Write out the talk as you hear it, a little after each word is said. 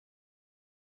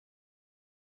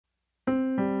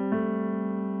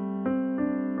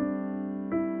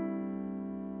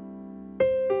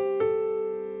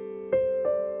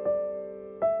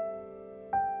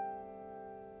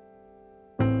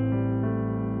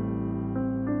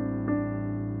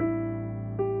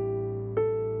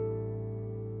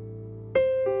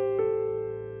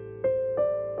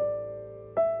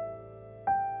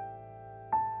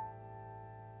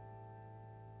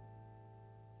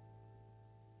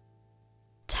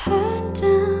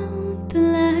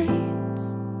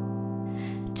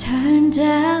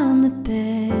down the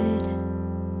bed,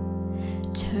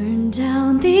 turn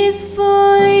down these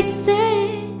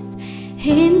voices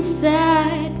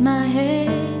inside my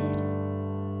head.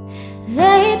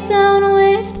 Lay down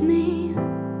with me,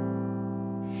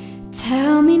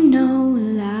 tell me no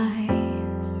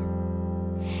lies,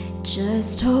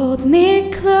 just hold me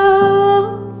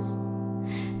close,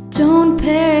 don't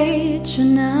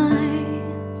patronize,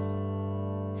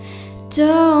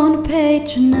 don't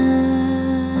patronize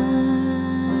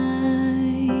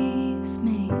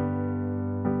me.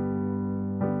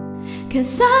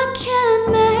 'Cause I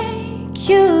can't make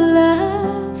you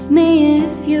love me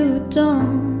if you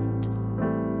don't.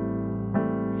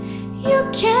 You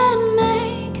can't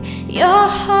make your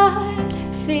heart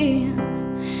feel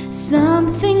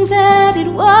something that it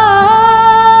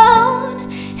won't.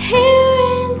 Here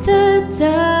in the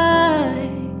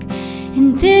dark, in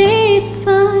these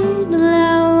final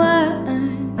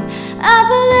hours,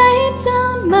 I've laid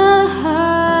down my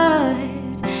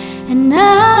heart and I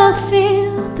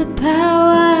feel the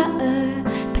power,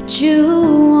 but you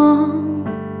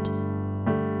won't.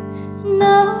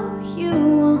 No, you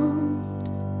won't.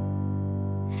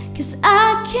 'Cause I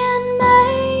can't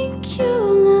make you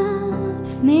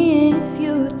love me if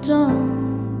you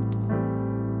don't.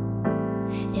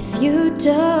 If you don't,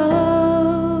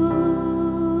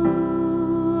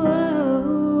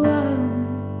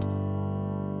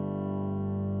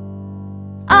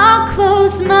 I'll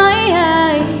close my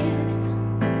eyes,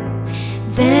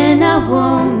 then I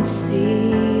won't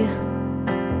see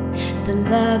the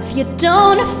love you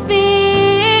don't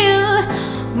feel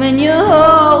when you're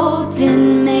holding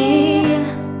me.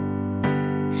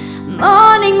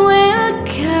 Morning will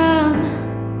come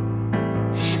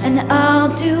and I'll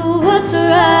do what's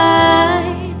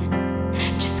right.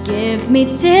 Just give me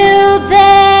till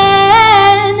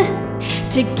then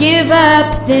to give up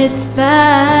this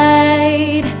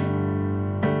fight,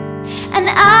 and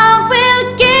I will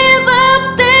give up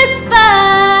this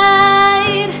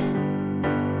fight.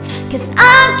 'Cause I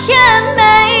can't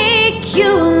make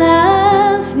you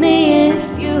love me if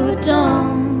you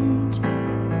don't.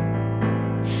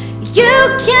 You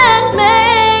can't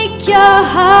make your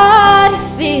heart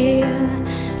feel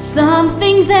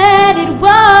something that it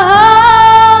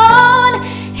won't.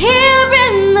 Here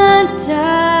in the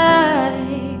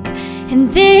dark, in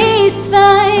these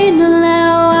final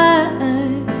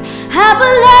hours, I've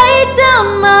laid down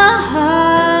my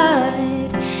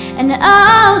heart and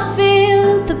I'll feel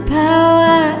the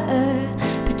power,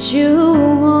 but you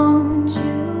won't.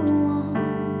 You won't.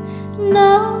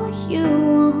 No, you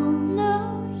won't. No,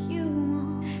 you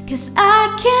won't. 'Cause I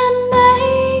can't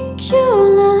make you